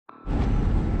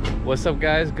What's up,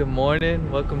 guys? Good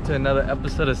morning. Welcome to another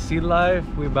episode of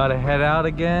SeeLife. We about to head out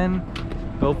again.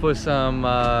 Go for some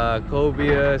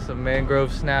cobia, some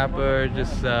mangrove snapper,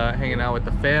 just hanging out with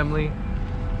the family.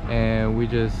 And we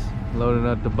just loading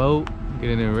up the boat,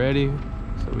 getting it ready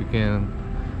so we can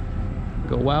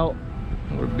go out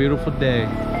for a beautiful day.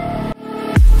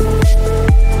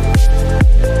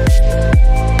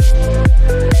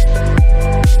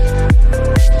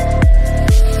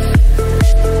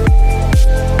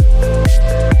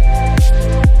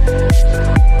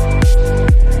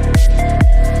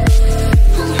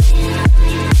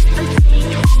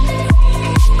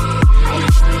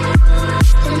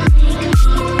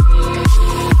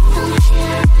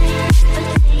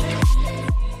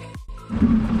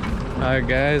 Alright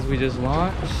guys, we just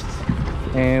launched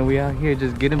and we out here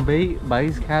just getting bait.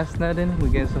 Bai's cast netting. We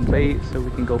getting some bait so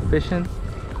we can go fishing,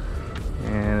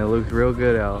 and it looks real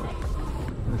good out.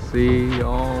 Let's see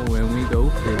y'all when we go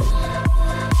fish.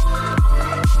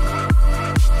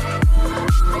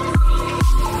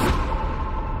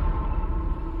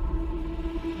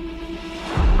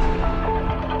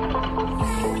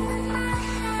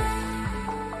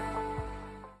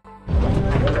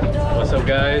 What's up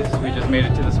guys, we just made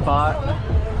it to the spot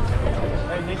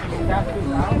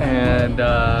and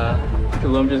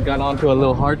Tulum just got onto a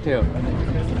little hardtail.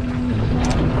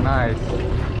 Nice.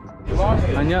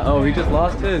 Anya, oh, he just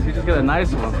lost his. He just got a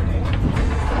nice one.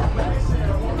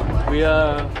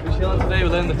 We're chilling today. We're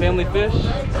letting the family fish.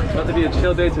 It's about to be a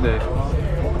chill day today.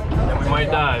 And we might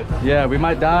dive. Yeah, we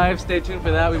might dive. Stay tuned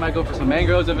for that. We might go for some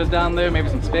mangroves if it's down there, maybe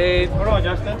some spade. Hold on,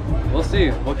 Justin. We'll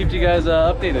see. We'll keep you guys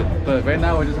updated. But right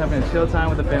now we're just having a chill time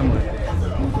with the family.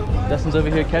 Justin's over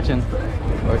here catching,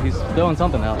 or he's throwing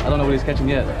something out. I don't know what he's catching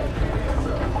yet.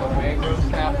 Mangrove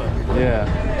snapper. Yeah.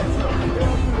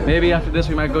 Maybe after this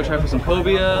we might go try for some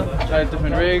cobia, try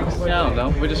different rigs. Yeah, I don't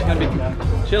know. We're just gonna be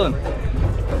chilling.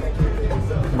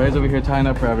 Ray's over here tying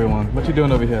up for everyone. What you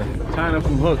doing over here? Tying up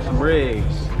some hooks, some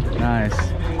rigs. Nice.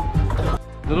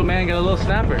 Little man got a little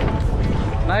snapper.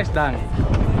 Nice, Donnie.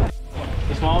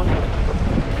 The small one?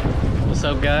 What's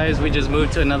up guys, we just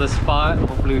moved to another spot.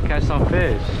 Hopefully we catch some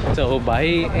fish. So Bai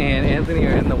and Anthony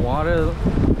are in the water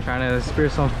trying to spear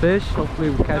some fish. Hopefully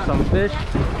we catch some fish.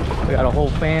 We got a whole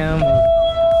fam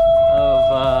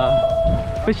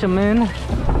of fishermen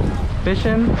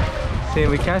fishing. See if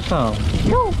we catch some.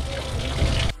 Yo!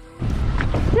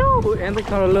 Yo! Anthony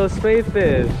caught a little spade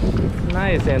fish.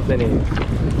 Nice, Anthony.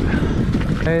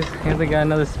 Guys, Anthony got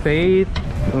another spade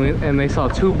and they saw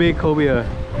two big cobia.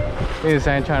 They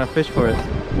decided trying to fish for it.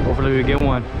 Hopefully we get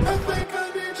one.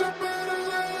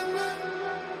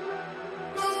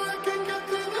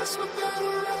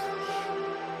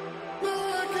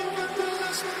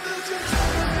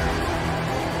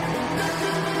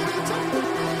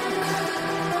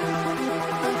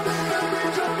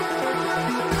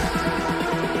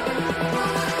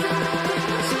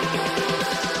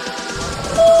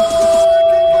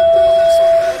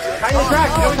 Tighten the drag,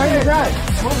 tighten the drag.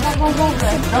 Move,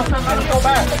 man. Justin, let him go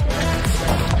back.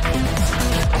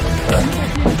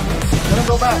 Let him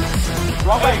go back.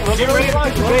 Wrong way. Get ready to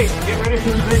shoot the bait. Get ready to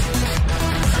shoot the bait.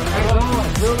 Hey, hold on.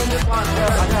 Reel in this line. I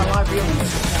got a live reel in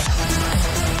this.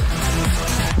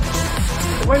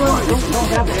 Wait. Don't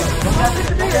tap it. Don't tap it.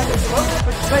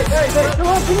 Hey, come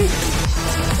on, Kenny.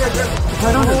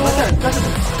 Right on this. Right there.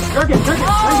 Jerk it. There you go.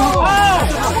 Oh!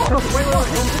 Wait.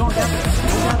 Don't tap it.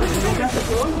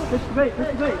 Fish the bait.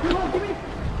 Come on, give me.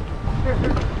 Here.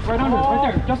 Right under, right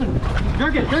there. Justin,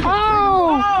 jerk it.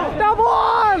 Oh! Double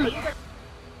on! You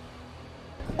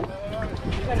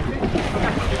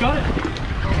got it.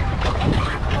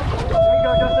 There you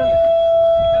go, Justin.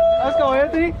 Let's go,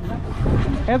 Anthony.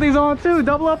 Anthony's on too.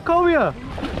 Double up cobia.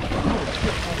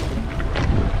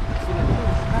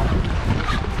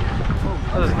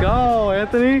 Let's go,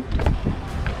 Anthony.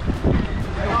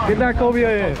 Get that cobia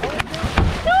in.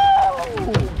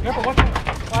 Careful,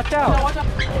 Watch out. watch out.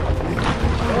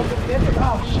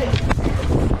 Oh, shit.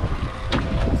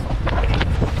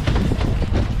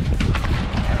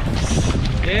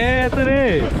 Yeah, Anthony.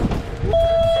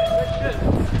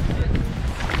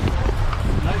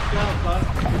 Nice job, son.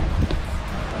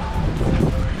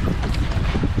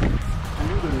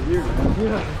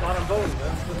 Yeah, bottom boat, man.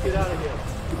 Let's get out of here.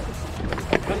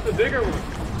 That's the bigger one.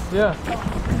 Yeah.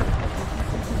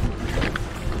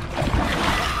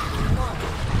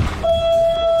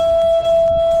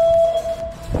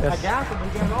 I gas him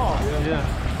and get it off. Yeah.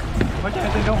 Why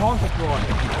can't they don't honk the floor?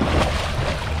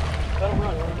 Let him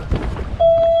run.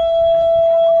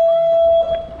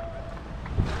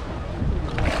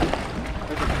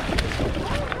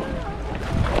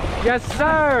 Yes,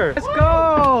 sir. Let's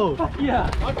go. Yeah.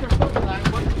 What's your foot line?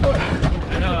 What's your foot?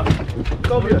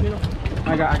 Cobia.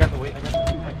 I got the weight.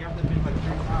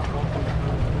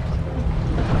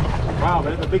 Wow,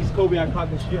 man, that's the biggest cobia I caught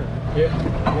this year.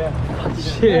 Yeah.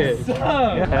 Shit. Yes,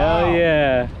 sir. Hell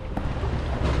yeah.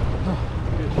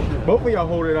 Both of y'all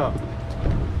hold it up.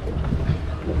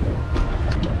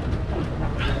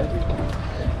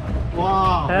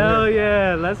 Wow. Hell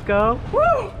yeah. Let's go.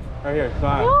 Woo. Right here,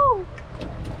 slide. Woo.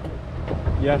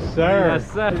 Yes, sir.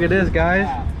 Yes, sir. Look at this, guys.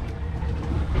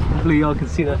 Hopefully y'all can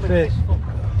see that fish.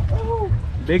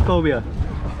 Big cobia.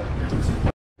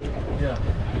 Yeah.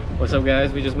 What's up,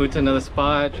 guys? We just moved to another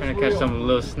spot, trying to catch some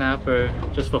little snapper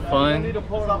just for You fun. need to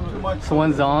pull it up too much. This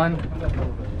one's on.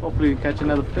 Hopefully we catch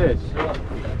another fish.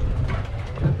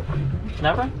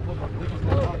 Snapper?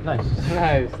 Nice.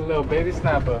 Nice. A little baby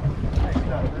snapper.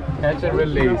 Catch and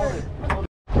release.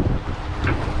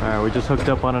 Alright, we just hooked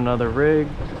up on another rig.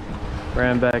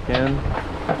 Ran back in.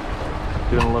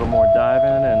 Doing a little more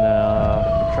diving and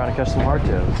trying to catch some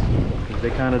hardtails.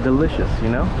 They're kind of delicious, you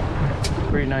know?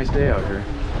 Pretty nice day out here.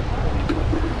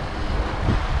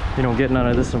 You don't get none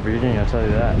of this in Virginia, I'll tell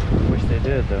you that. Wish they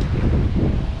did though.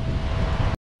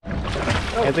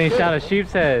 Anthony shot a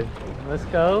sheep's head. Let's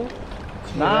go.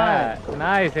 Nice.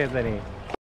 Nice, Anthony.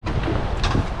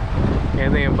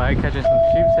 Anthony and Bike catching some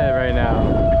sheep's head right now.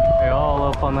 They're all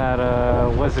up on that,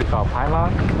 what's it called?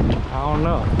 Pylon? I don't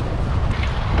know.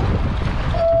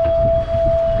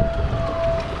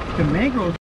 The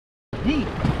mangroves deep.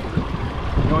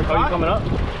 Oh, you coming up?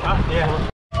 Yeah.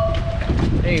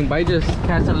 Hey, Bike just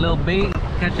catch a little bait.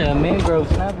 Catch a mangrove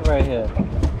snapper right here.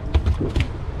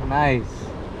 Nice.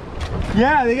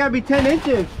 Yeah, they gotta be 10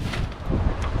 inches.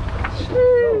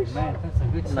 Sheesh. Man, that's a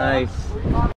good size. Nice.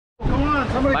 Come on,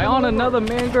 somebody. Bite on another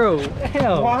mangrove.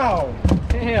 Damn. Wow.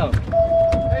 Damn.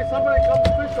 Hey, somebody come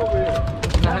fish over here.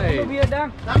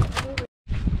 Nice.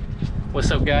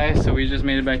 What's up, guys? So we just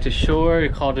made it back to shore. We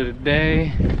called it a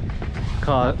day.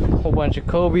 Caught a whole bunch of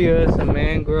cobia, some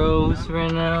mangroves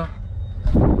right now.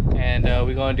 And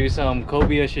we're gonna do some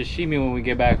cobia sashimi when we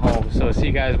get back home. So see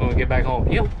you guys when we get back home.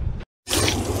 Yep.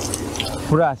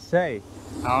 What did I say?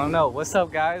 I don't know. What's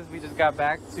up, guys? We just got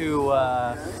back to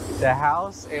the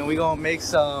house and we're gonna make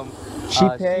some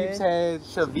sheep's head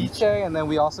ceviche, and then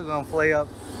we also gonna flay up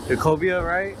the cobia,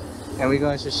 right? And we're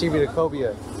gonna sashimi the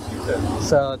cobia.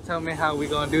 So tell me how we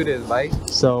gonna do this, Mike.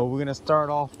 So we're gonna start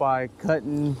off by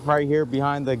cutting right here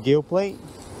behind the gill plate,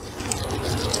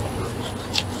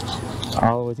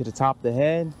 all the way to the top of the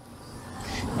head,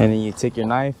 and then you take your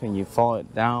knife and you follow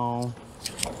it down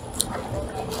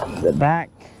the back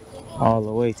all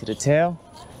the way to the tail,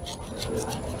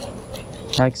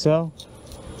 like so,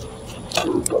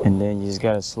 and then you just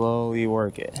gotta slowly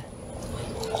work it.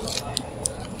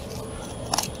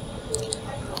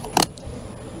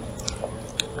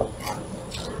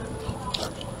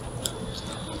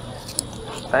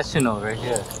 Professional right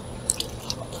here.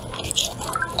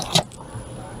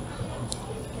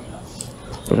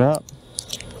 Put it up.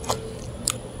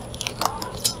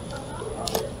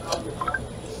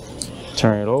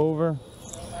 Turn it over.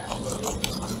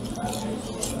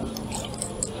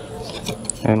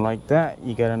 And like that,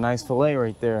 you got a nice fillet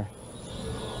right there.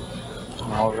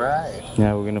 All right.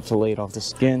 Now we're gonna fillet it off the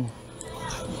skin.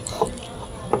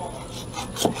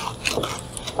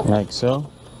 Like so.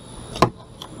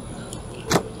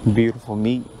 Beautiful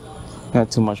meat, not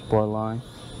too much borderline.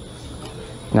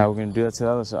 Now we're gonna do that to the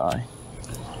other side.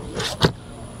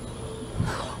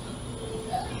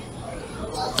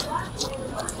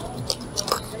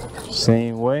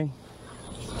 Same way.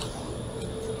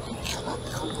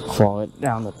 Follow it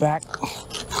down the back.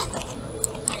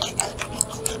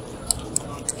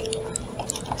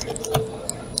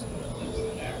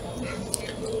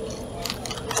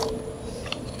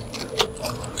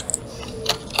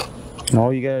 And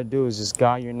all you gotta do is just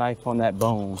guide your knife on that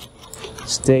bone.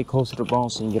 Stay close to the bone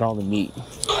so you can get all the meat.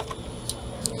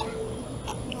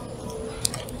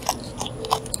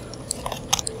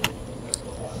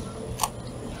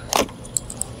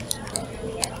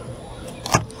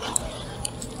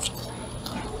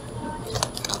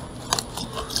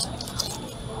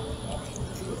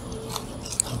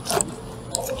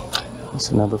 That's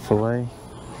another fillet.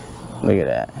 Look at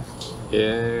that.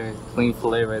 Yeah, clean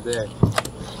fillet right there.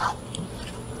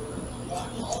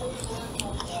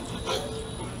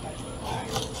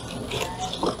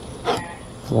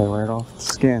 Fillet right off the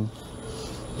skin.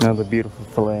 Another beautiful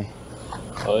fillet.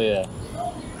 Oh yeah.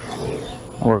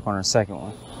 I'll work on our second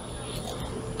one.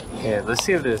 Yeah, let's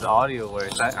see if this audio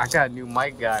works. I got a new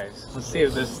mic, guys. Let's see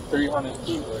if this 300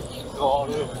 feet works. Go all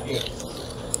the way over here.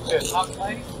 Yeah, talk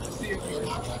mic. Let's see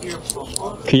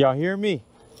Can y'all hear me?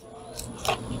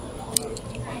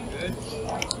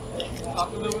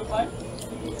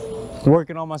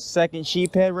 Working on my second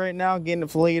sheep head right now, getting it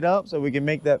filleted up so we can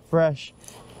make that fresh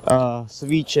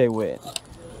ceviche with.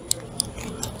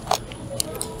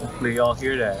 Hopefully y'all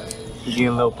hear that. We're getting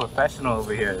a little professional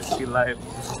over here. SeeLife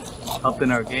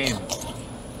upping our game.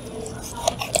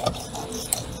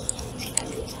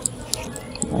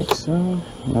 Like so.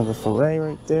 Another fillet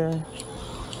right there.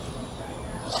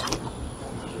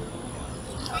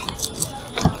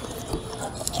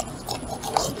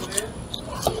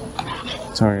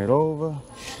 Turn it over.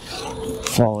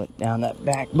 Follow it down that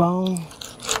backbone.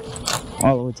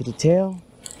 All the way to the tail.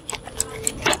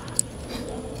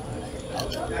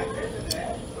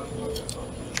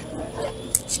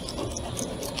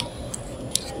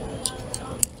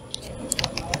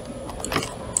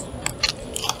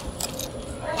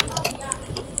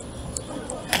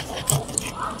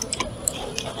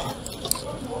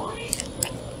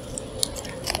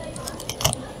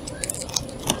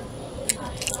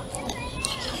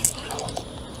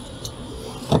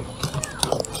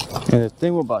 And the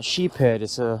thing about sheep head,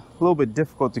 it's a little bit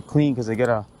difficult to clean because they get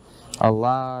a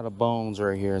lot of bones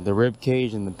right here, the rib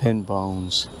cage and the pin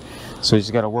bones. So you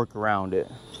just got to work around it.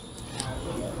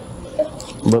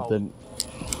 But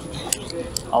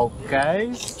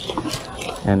Okay.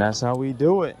 and that's how we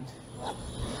do it.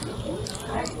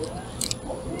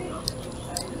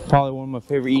 Probably one of my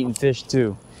favorite eating fish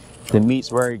too. The meat's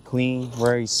very clean,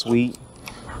 very sweet.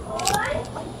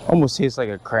 Almost tastes like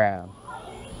a crab.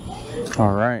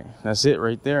 All right, that's it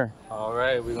right there. All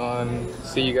right, we're gonna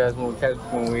see you guys when we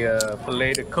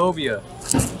fillet the cobia.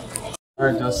 All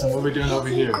right, Dustin, what are we doing over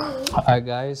here? All right,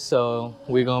 guys. So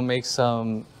we're gonna make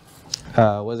some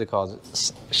what's it called?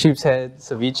 Sheep's head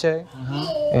ceviche.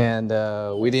 And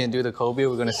we didn't do the cobia.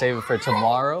 We're gonna save it for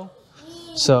tomorrow.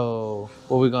 So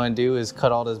what we're gonna do is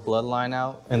cut all this bloodline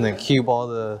out and then cube all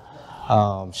the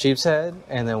sheep's head.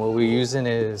 And then what we're using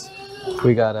is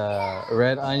we got a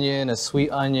red onion, a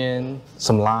sweet onion,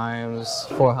 some limes,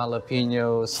 4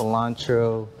 jalapenos,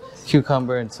 cilantro,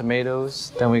 cucumber, and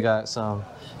tomatoes. Then we got some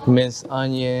minced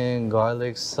onion,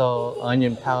 garlic, salt,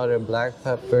 onion powder, black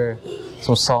pepper,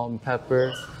 some salt and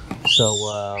pepper. So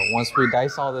once we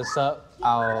dice all this up,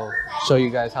 I'll show you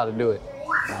guys how to do it.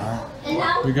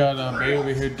 We got Bay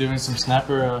over here doing some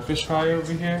snapper fish fry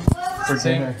over here for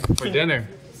dinner. For dinner.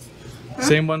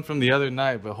 Same one from the other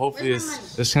night, but hopefully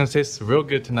it's gonna taste real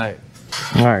good tonight.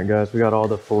 All right, guys, we got all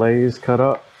the fillets cut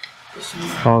up,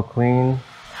 all clean.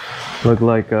 Look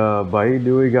like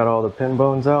Baidu got all the pin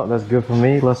bones out. That's good for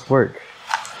me. Let's work.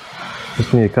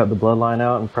 Just need to cut the bloodline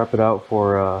out and prep it out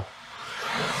for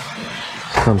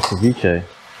some ceviche.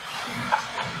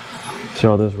 See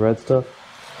all this red stuff?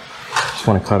 Just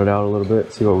want to cut it out a little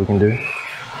bit, see what we can do.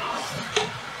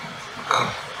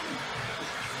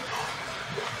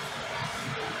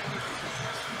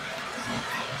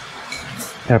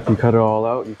 After you cut it all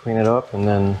out, you clean it up, and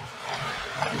then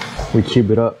we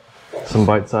cube it up, some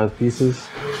bite-sized pieces,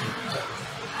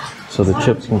 so the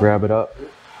chips can grab it up.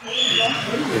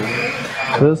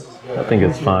 This, I think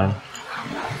it's fine.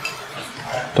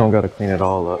 Don't gotta clean it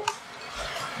all up.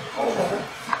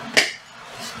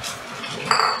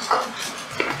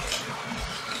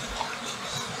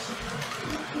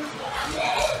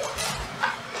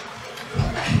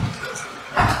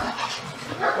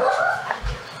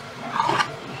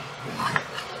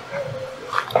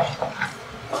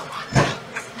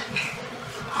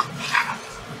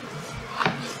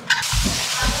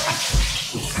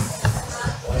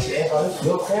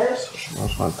 I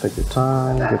just want to take your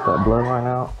time, get that bloodline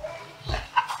out.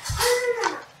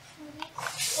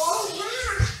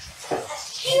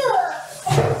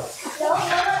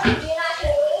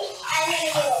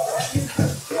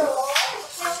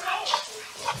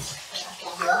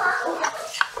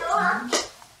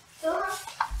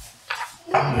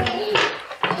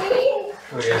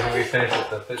 Okay, we finished with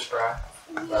the fish fry.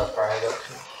 Fry it up.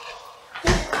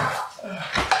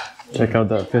 Check out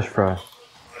that fish fry.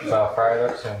 Fry it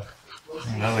up soon.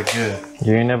 That look good.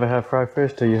 You ain't never had fried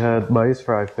fish till you had Bai's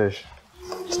fried fish.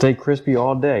 Stay crispy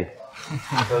all day.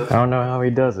 I don't know how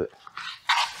he does it.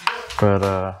 But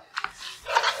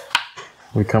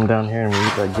we come down here and we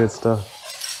eat that good stuff.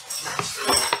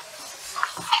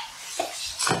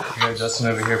 We got Justin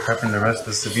over here prepping the rest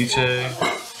of the ceviche.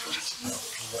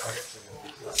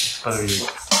 It's about to be a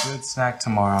good snack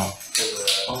tomorrow.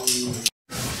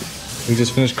 We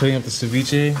just finished cutting up the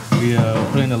ceviche. We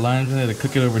put in the limes in there to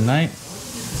cook it overnight.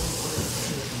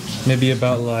 Maybe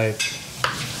about like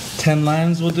 10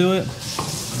 limes will do it.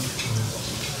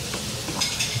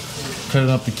 cutting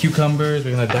up the cucumbers.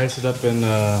 We're gonna dice it up in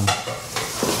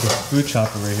this food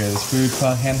chopper right here, this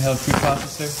handheld food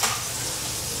processor.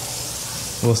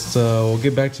 We'll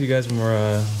get back to you guys when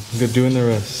we're doing the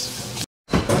rest.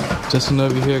 Justin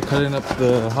over here cutting up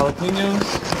the jalapenos.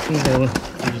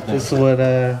 This is what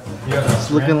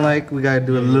it's looking like. We gotta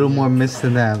do a little more mix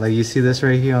than that. Like you see this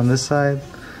right here on this side,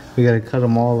 we gotta cut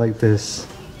them all like this.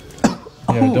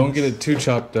 Yeah, don't get it too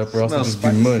chopped up or else it'll just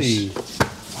be mush.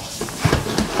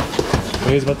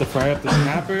 He's about to fry up the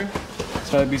snapper. It's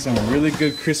about to be some really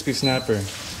good crispy snapper.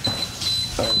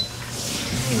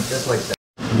 Just like that.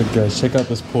 Look guys, check out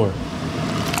this pork.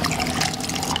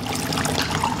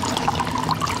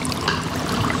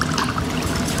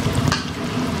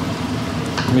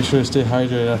 Make sure to stay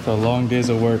hydrated after long days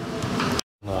of work.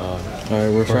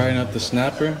 Alright, we're frying up the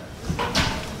snapper.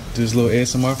 Do this little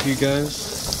ASMR for you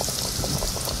guys.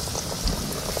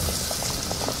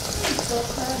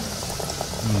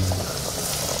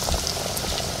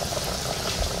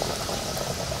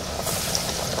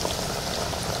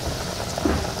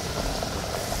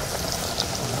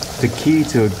 The key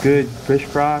to a good fish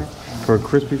fry, for a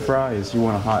crispy fry, is you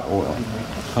want a hot oil.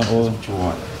 Hot oil. That's what you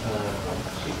want.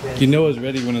 You know it's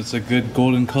ready when it's a good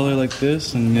golden color like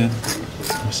this, and it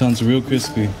sounds real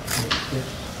crispy.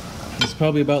 It's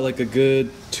probably about like a good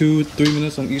 2-3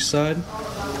 minutes on each side.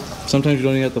 Sometimes you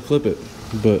don't even have to flip it,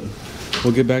 but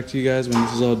we'll get back to you guys when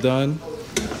this is all done.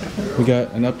 We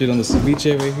got an update on the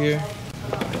ceviche right here.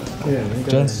 Yeah,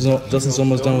 Justin's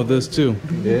almost done with this too.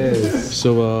 yes.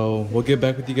 So we'll get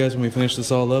back with you guys when we finish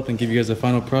this all up and give you guys a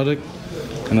final product.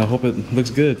 And I hope it looks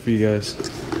good for you guys.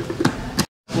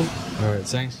 Alright,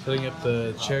 thanks for cutting up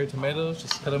the cherry tomatoes.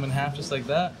 Just cut them in half just like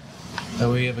that. That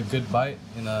way you have a good bite.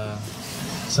 And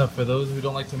so for those who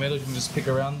don't like tomatoes, you can just pick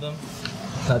around them.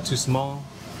 Not too small.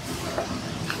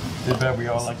 Too bad we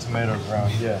all like tomatoes around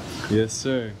here. Yes,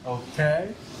 sir.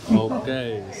 Okay.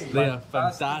 Okay. They are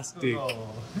fantastic.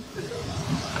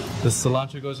 The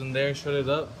cilantro goes in there, shred it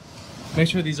up. Make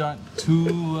sure these aren't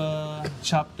too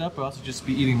chopped up, or else you'll just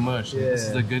be eating mush. Yeah. This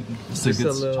is a good,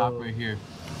 chop right here.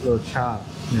 Little chop,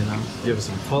 you know. Give it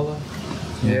some color.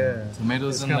 Yeah.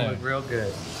 Tomatoes It's in gonna there. look real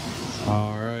good.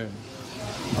 All right.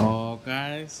 Oh,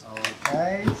 guys.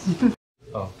 Okay.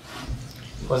 Oh.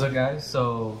 What's up, guys?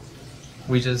 So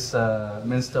we just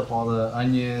minced up all the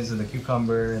onions and the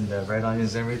cucumber and the red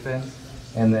onions and everything.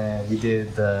 And then we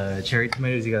did the cherry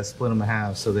tomatoes. You gotta split them in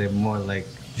half so they're more like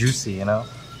juicy, you know?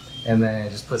 And then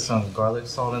just put some garlic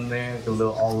salt in there, like a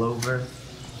little all over.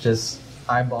 Just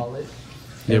eyeball it.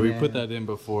 Yeah, And we then- put that in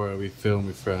before we filmed.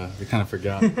 We kind of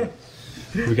forgot. But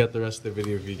we got the rest of the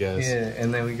video for you guys. Yeah,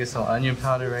 and then we get some onion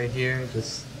powder right here.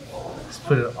 Just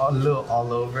put it a little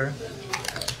all over.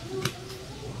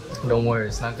 Don't worry,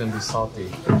 it's not gonna be salty.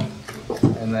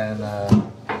 And then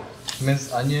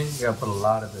minced onion, you gotta put a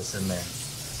lot of this in there.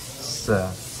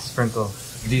 Just sprinkle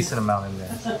a decent amount in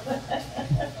there.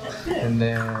 And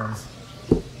then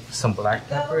some black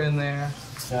pepper in there.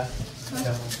 And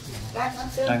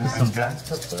some black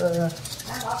pepper.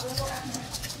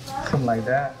 Something like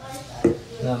that. And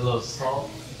then a little salt.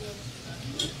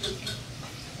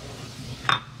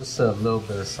 Just a little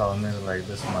bit of salt, maybe like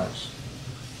this much.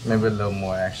 Maybe a little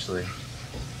more actually.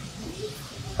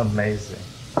 Amazing.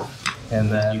 And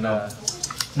then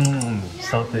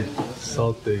salted.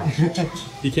 Salty.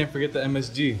 You can't forget the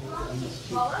MSG.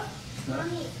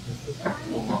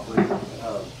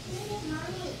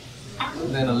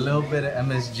 And then a little bit of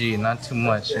MSG, not too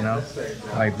much, you know?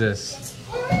 Like this.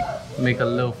 Make a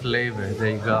little flavor. There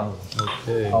you go.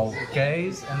 Okay.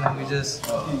 Okay, and then we just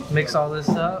mix all this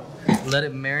up, let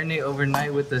it marinate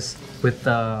overnight with this, with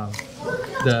the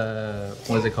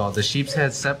what's it called, the sheep's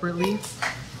head separately.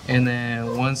 And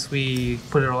then once we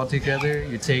put it all together,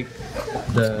 you take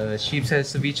the sheep's head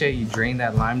ceviche, you drain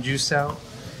that lime juice out,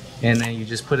 and then you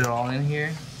just put it all in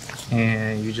here,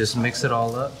 and you just mix it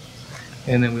all up.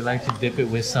 And then we like to dip it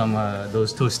with some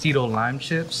those Tostito lime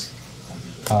chips.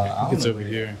 It's over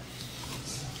here.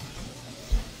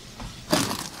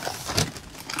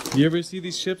 You ever see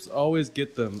these chips? Always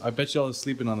get them. I bet y'all are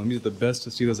sleeping on them. These are the best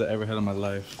Tostitos I ever had in my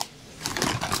life.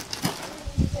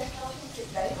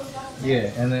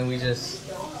 Yeah, and then we just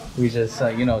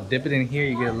you know, dip it in here.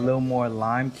 You get a little more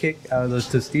lime kick out of those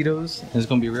Tostitos. And it's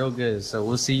gonna be real good. So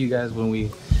we'll see you guys when we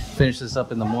finish this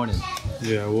up in the morning.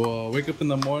 Yeah, we'll wake up in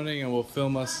the morning and we'll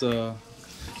film us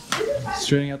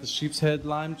straining out the sheep's head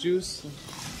lime juice.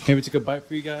 Maybe take a bite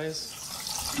for you guys.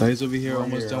 He's over here,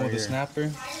 almost done with the snapper.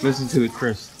 Listen to the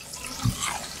crisp.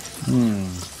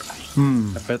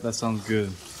 I bet that sounds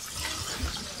good.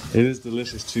 It is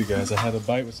delicious too, guys. I had a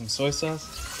bite with some soy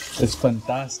sauce. It's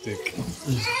fantastic.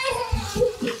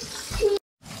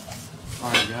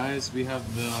 guys, we have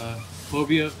the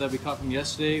cobia that we caught from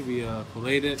yesterday. We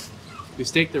filleted it. We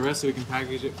staked the rest so we can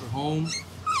package it for home.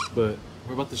 But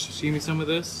we're about to sashimi some of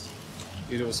this.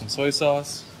 Eat it with some soy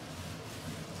sauce.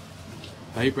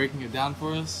 Are you breaking it down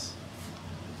for us?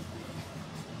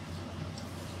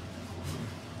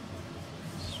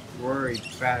 Worried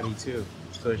fatty too,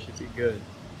 so it should be good.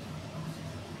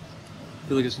 I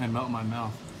feel like it's gonna melt in my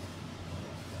mouth.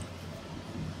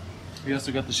 We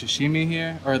also got the sashimi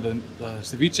here, or the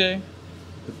ceviche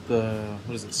with the,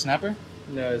 what is it, snapper?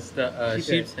 No, it's the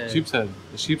sheep's head. Sheep's head.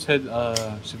 The sheep's head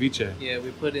ceviche. Yeah, we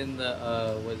put in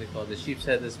the what's it called? The sheep's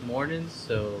head this morning,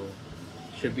 so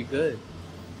should be good.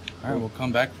 All right, we'll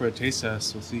come back for a taste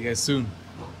test. We'll see you guys soon.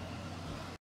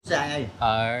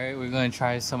 Alright, we're gonna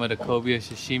try some of the cobia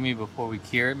sashimi before we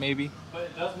cure it, maybe. But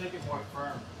it does make it more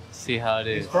firm. See how it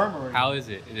is. It's firm already. How is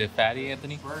it? Is it fatty,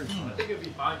 Anthony? I think it'd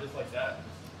be fine just like that.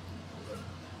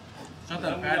 It's not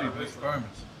that fatty, but it's firm.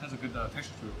 It has a good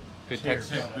texture to it. Good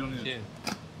texture. Yeah, we don't need it.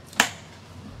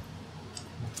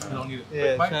 We don't need it.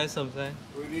 Yeah, Quick try something.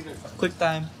 We need to, Quick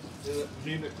time.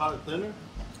 we need to cut it thinner.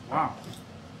 Wow.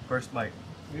 First bite.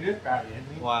 It is fatty,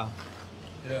 isn't it? Wow.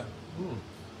 Yeah.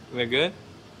 Is it good?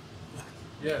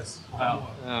 Yes. Wow.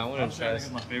 I want I'm to sure try it's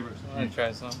some. my favorite. I want to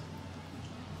try some.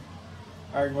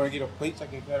 Alright, you want to get a plate so I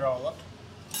can cut it all up?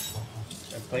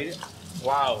 And plate it?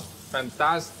 Wow.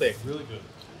 Fantastic. Really good.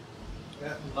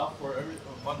 That's enough for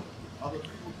other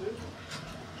people too.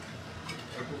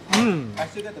 Mm. I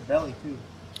still got the belly too.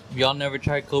 If y'all never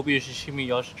tried cobia sashimi,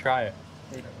 y'all should try it.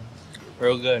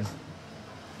 Real good.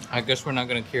 I guess we're not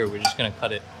going to cure it. We're just going to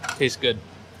cut it. Tastes good.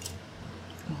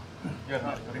 Yeah,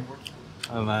 cutting board.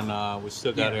 And then we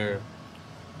still got our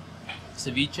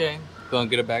ceviche. Gonna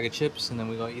get a bag of chips and then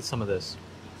we're gonna eat some of this.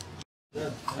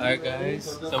 Alright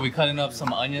guys, so we're cutting up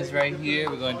some onions right here.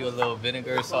 We're gonna do a little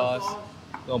vinegar sauce.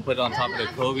 Gonna put it on top of the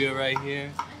cobia right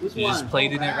here. We're just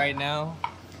plating it right now.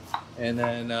 And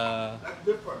then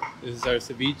this is our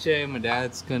ceviche. My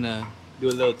dad's gonna do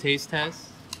a little taste test.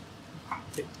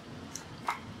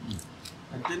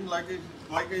 I didn't like a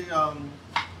muỗng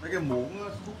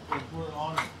scoop and put it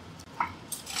on it.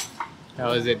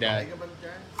 How is it, Dad? Like a bunch of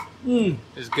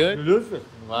It's good? delicious.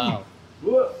 Wow.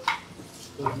 Good.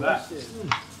 Yeah,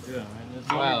 man.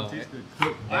 Wow.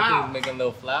 Anthony's making a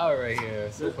little flour right here.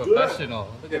 So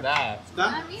professional. Look at that.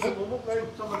 Done? We'll play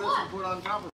some of this and put on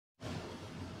top of it.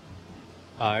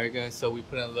 Alright guys, so we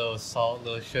put in a little salt, a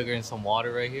little sugar, and some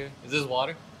water right here. Is this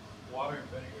water? Water and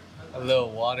vinegar. A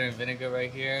little water and vinegar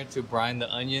right here to brine the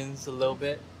onions a little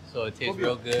bit. So it tastes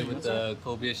real good with the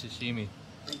cobia sashimi.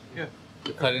 Yeah.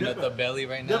 We're cutting up the belly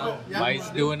right now. Mike's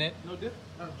doing it. No dip?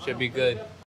 Should be good.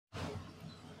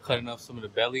 Cutting up some of the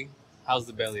belly. How's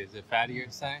the belly? Is it fatty you're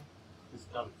saying? It's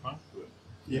got a crunch to it.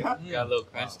 Yeah. Got a little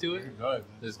crunch to it? Good.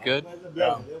 It's good? That's the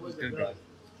belly. That was It's the good, belly. guys.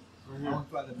 I want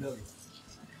to try the belly.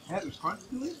 Has a crunch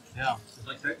to it? Yeah. It's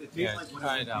like that. It tastes Yeah, like what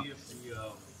try it it would out. be if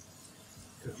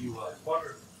you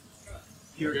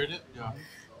cured it. Yeah.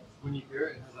 When you cure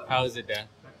it, it has a How is it, Dad?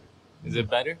 Is it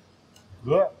better?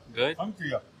 Good. Good?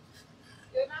 Hungry.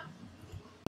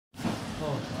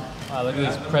 Wow, look at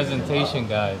this presentation,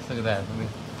 guys. Look at that.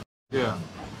 Yeah.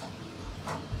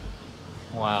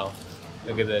 Wow.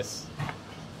 Look at this.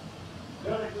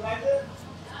 We're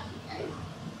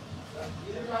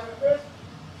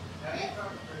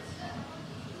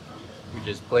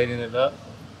just plating it up.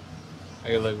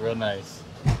 Make it look real nice.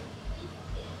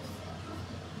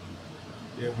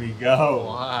 Here we go.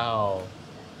 Wow.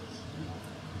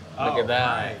 Look at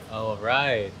that. All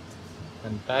right.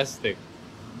 Fantastic.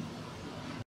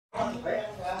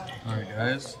 Alright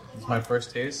guys, it's my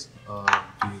first taste of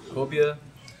the cobia.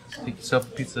 Take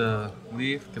yourself a piece of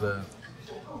leaf, get a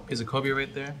piece of cobia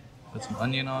right there, put some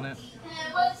onion on it,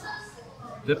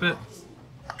 dip it,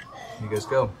 you guys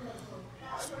go.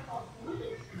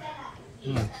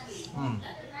 It's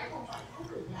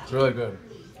really good.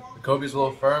 The cobia's a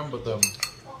little firm, but the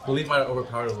leaf might have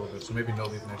overpowered it a little bit, so maybe no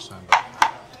leaf next time. But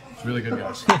it's really good,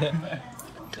 guys.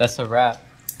 That's a wrap.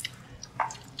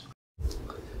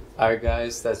 Alright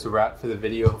guys, that's a wrap for the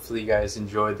video. Hopefully you guys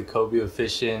enjoyed the cobia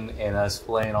fishing and us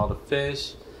filleting all the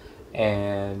fish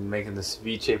and making the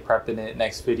ceviche, prepping it.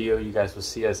 Next video you guys will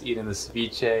see us eating the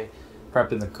ceviche,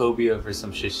 prepping the cobia for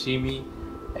some sashimi,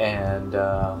 and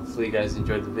hopefully you guys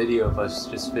enjoyed the video of us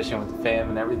just fishing with the fam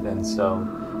and everything. So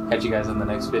catch you guys on the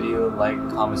next video. Like,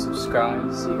 comment,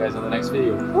 subscribe. See you guys on the next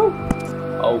video. Woo!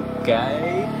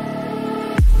 Okay.